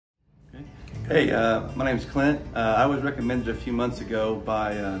Hey, my name's Clint. I was recommended a few months ago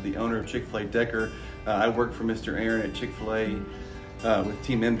by the owner of Chick-fil-A, Decker. I work for Mr. Aaron at Chick-fil-A with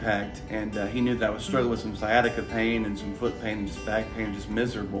Team Impact, and he knew that I was struggling with some sciatica pain and some foot pain and just back pain and just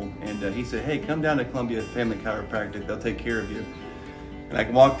miserable. And he said, hey, come down to Columbia Family Chiropractic, they'll take care of you. And I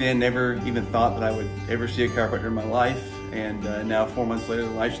walked in, never even thought that I would ever see a chiropractor in my life. And now 4 months later,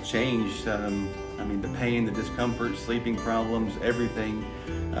 life's changed. I mean, the pain, the discomfort, sleeping problems, everything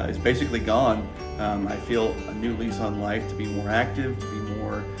is basically gone. I feel a new lease on life, to be more active, to be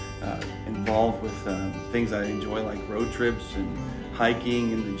more involved with things I enjoy, like road trips and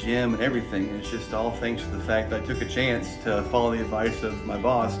hiking and the gym and everything. And it's just all thanks to the fact that I took a chance to follow the advice of my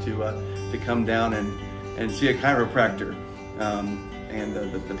boss to come down and see a chiropractor. And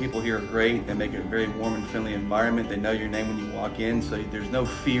the people here are great. They make it a very warm and friendly environment. They know your name when you walk in, so there's no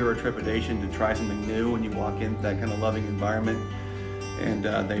fear or trepidation to try something new when you walk into that kind of loving environment. And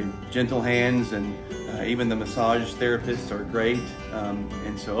they gentle hands, and even the massage therapists are great.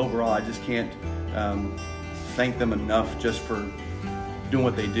 And so overall, I just can't thank them enough just for doing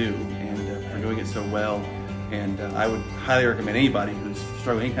what they do and for doing it so well. And I would highly recommend anybody who's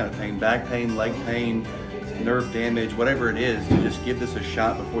struggling with any kind of pain, back pain, leg pain, nerve damage, whatever it is, to just give this a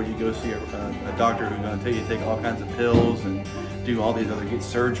shot before you go see a doctor who's going to tell you to take all kinds of pills and do all these other, get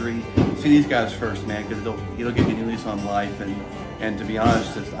surgery. See these guys first, man, because it'll give you a new lease on life. And to be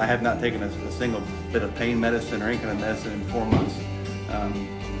honest, I have not taken a single bit of pain medicine or any kind of medicine in 4 months,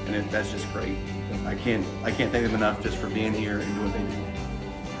 and that's just great. I can't thank them enough just for being here and doing what they do.